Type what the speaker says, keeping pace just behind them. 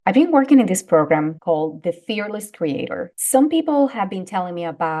I've been working in this program called the Fearless Creator. Some people have been telling me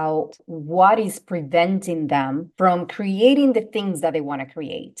about what is preventing them from creating the things that they want to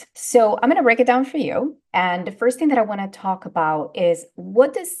create. So I'm going to break it down for you. And the first thing that I want to talk about is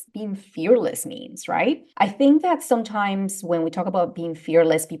what does being fearless means, right? I think that sometimes when we talk about being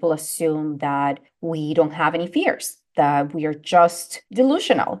fearless, people assume that we don't have any fears, that we are just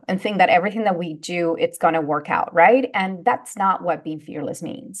delusional and think that everything that we do, it's going to work out, right? And that's not what being fearless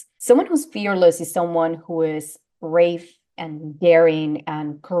means. Someone who's fearless is someone who is brave and daring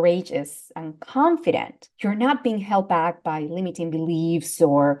and courageous and confident. You're not being held back by limiting beliefs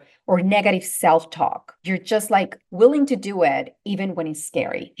or negative self-talk. You're just like willing to do it even when it's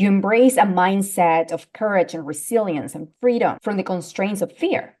scary. You embrace a mindset of courage and resilience and freedom from the constraints of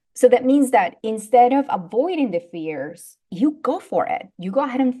fear. So that means that instead of avoiding the fears, you go for it. You go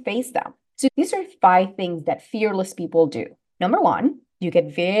ahead and face them. So these are 5 things that fearless people do. Number 1, you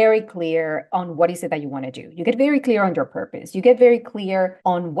get very clear on what is it that you want to do. You get very clear on your purpose. You get very clear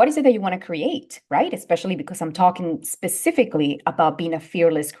on what is it that you want to create, right? Especially because I'm talking specifically about being a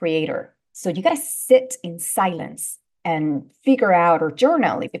fearless creator. So you got to sit in silence and figure out or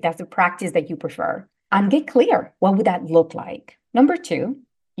journal if that's the practice that you prefer and get clear. What would that look like? Number 2,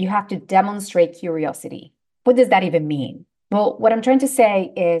 you have to demonstrate curiosity. What does that even mean? Well, what I'm trying to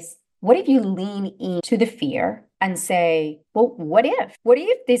say is, what if you lean into the fear and say, well, what if? What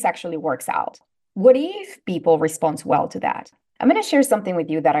if this actually works out? What if people respond well to that? I'm going to share something with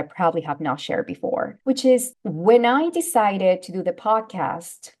you that I probably have not shared before, which is when I decided to do the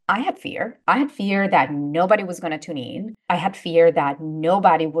podcast, I had fear. I had fear that nobody was going to tune in. I had fear that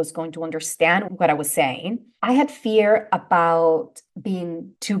nobody was going to understand what I was saying. I had fear about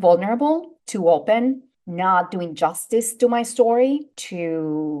being too vulnerable, too open, not doing justice to my story,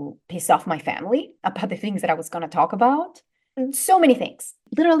 to piss off my family about the things that I was going to talk about. So many things.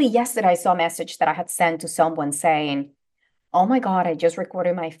 Literally, yesterday, I saw a message that I had sent to someone saying, oh my God, I just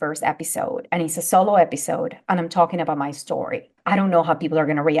recorded my first episode and it's a solo episode and I'm talking about my story. I don't know how people are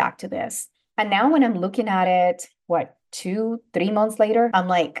going to react to this. And now when I'm looking at it, what, 2, 3 months later, I'm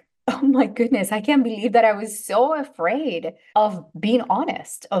like, oh my goodness, I can't believe that I was so afraid of being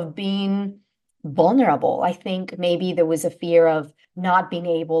honest, of being vulnerable. I think maybe there was a fear of not being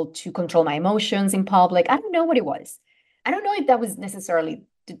able to control my emotions in public. I don't know what it was. I don't know if that was necessarily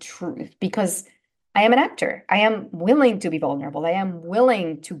the truth because I am an actor. I am willing to be vulnerable. I am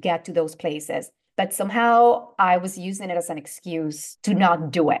willing to get to those places. But somehow I was using it as an excuse to not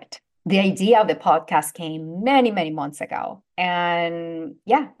do it. The idea of the podcast came many, many months ago. And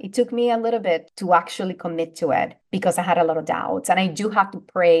yeah, it took me a little bit to actually commit to it because I had a lot of doubts. And I do have to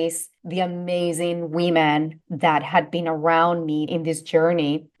praise the amazing women that had been around me in this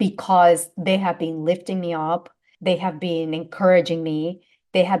journey because they have been lifting me up. They have been encouraging me.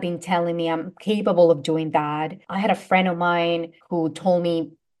 They have been telling me I'm capable of doing that. I had a friend of mine who told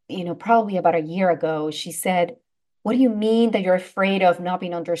me, probably about a year ago, she said, what do you mean that you're afraid of not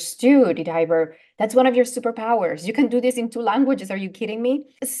being understood, Idaber? That's one of your superpowers. You can do this in 2 languages. Are you kidding me?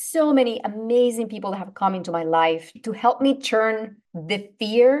 So many amazing people have come into my life to help me turn the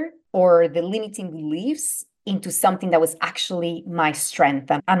fear or the limiting beliefs into something that was actually my strength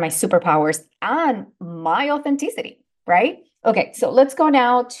and my superpowers and my authenticity, right? Okay, so let's go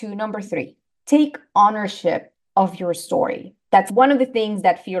now to number 3. Take ownership of your story. That's one of the things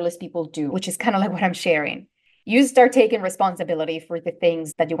that fearless people do, which is kind of like what I'm sharing. You start taking responsibility for the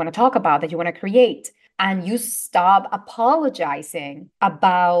things that you want to talk about, that you want to create, and you stop apologizing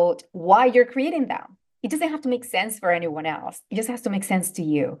about why you're creating them. It doesn't have to make sense for anyone else. It just has to make sense to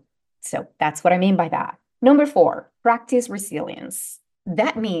you. So that's what I mean by that. Number 4, practice resilience.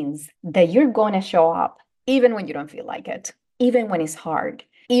 That means that you're going to show up even when you don't feel like it, even when it's hard,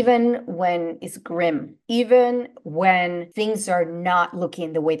 even when it's grim, even when things are not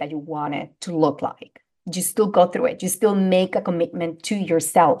looking the way that you want it to look like. You still go through it. You still make a commitment to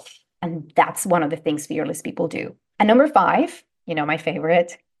yourself. And that's one of the things fearless people do. And number 5, my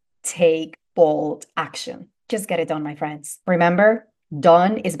favorite, take bold action. Just get it done, my friends. Remember,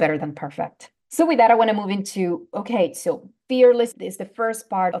 done is better than perfect. So with that, I want to move into, okay, so fearless is the first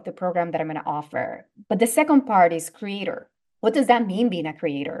part of the program that I'm going to offer. But the second part is creator. What does that mean, being a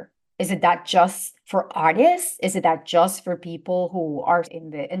creator? Is it that just for artists? Is it that just for people who are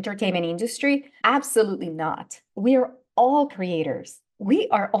in the entertainment industry? Absolutely not. We are all creators. We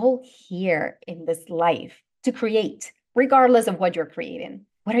are all here in this life to create, regardless of what you're creating.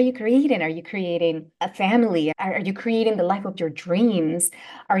 What are you creating? Are you creating a family? Are you creating the life of your dreams?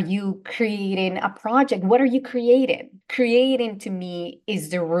 Are you creating a project? What are you creating? Creating to me is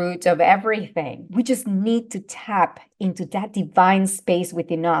the root of everything. We just need to tap into that divine space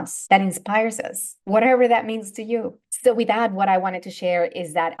within us that inspires us, whatever that means to you. So, with that, what I wanted to share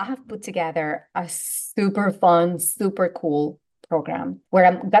is that I've put together a super fun, super cool program where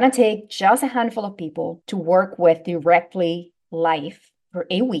I'm going to take just a handful of people to work with directly live for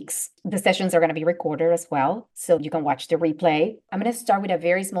 8 weeks. The sessions are going to be recorded as well, so you can watch the replay. I'm going to start with a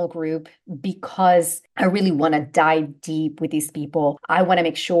very small group because I really want to dive deep with these people. I want to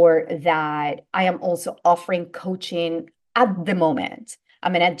make sure that I am also offering coaching at the moment.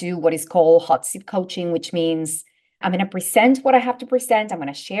 I'm going to do what is called hot seat coaching, which means I'm going to present what I have to present. I'm going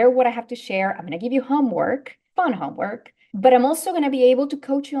to share what I have to share. I'm going to give you homework, fun homework. But I'm also going to be able to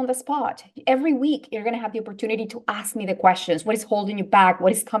coach you on the spot. Every week, you're going to have the opportunity to ask me the questions. What is holding you back?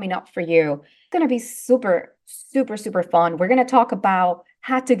 What is coming up for you? It's going to be super, super, super fun. We're going to talk about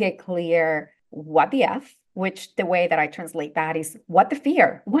how to get clear what the F, which the way that I translate that is what the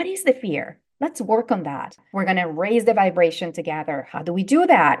fear. What is the fear? Let's work on that. We're going to raise the vibration together. How do we do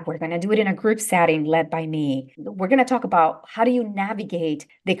that? We're going to do it in a group setting led by me. We're going to talk about how do you navigate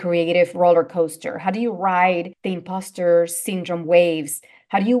the creative roller coaster? How do you ride the imposter syndrome waves?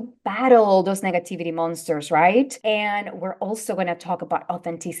 How do you battle those negativity monsters, right? And we're also going to talk about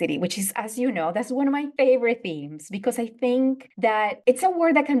authenticity, which is, as you know, that's one of my favorite themes because I think that it's a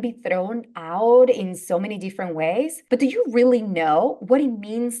word that can be thrown out in so many different ways. But do you really know what it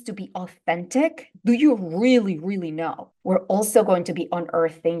means to be authentic? Do you really, really know? We're also going to be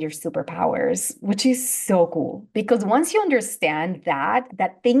unearthing your superpowers, which is so cool because once you understand that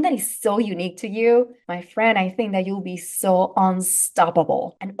thing that is so unique to you, my friend, I think that you'll be so unstoppable.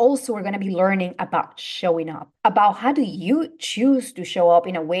 And also, we're going to be learning about showing up, about how do you choose to show up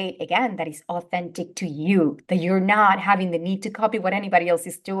in a way, again, that is authentic to you, that you're not having the need to copy what anybody else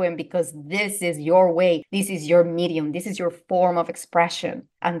is doing because this is your way, this is your medium, this is your form of expression.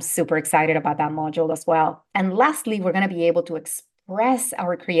 I'm super excited about that module as well. And lastly, we're going to be able to express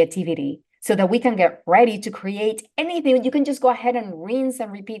our creativity so that we can get ready to create anything. You can just go ahead and rinse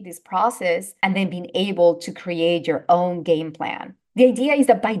and repeat this process and then being able to create your own game plan. The idea is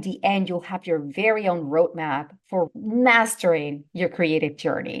that by the end, you'll have your very own roadmap for mastering your creative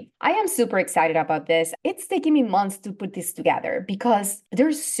journey. I am super excited about this. It's taken me months to put this together because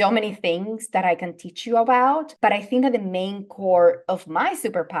there's so many things that I can teach you about. But I think that the main core of my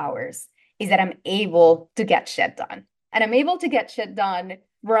superpowers is that I'm able to get shit done. And I'm able to get shit done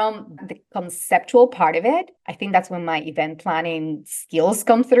from the conceptual part of it. I think that's when my event planning skills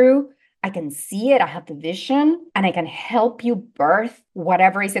come through. I can see it, I have the vision, and I can help you birth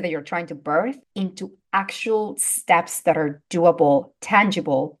whatever is it that you're trying to birth into actual steps that are doable,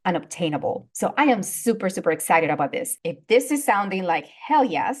 tangible, and obtainable. So I am super, super excited about this. If this is sounding like hell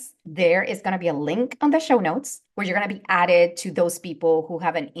yes, there is going to be a link on the show notes where you're going to be added to those people who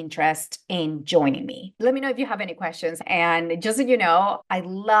have an interest in joining me. Let me know if you have any questions. And just so you know, I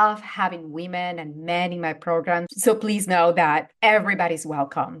love having women and men in my program. So please know that everybody's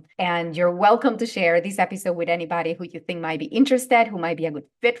welcome. And you're welcome to share this episode with anybody who you think might be interested, who might be a good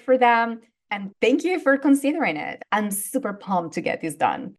fit for them. And thank you for considering it. I'm super pumped to get this done.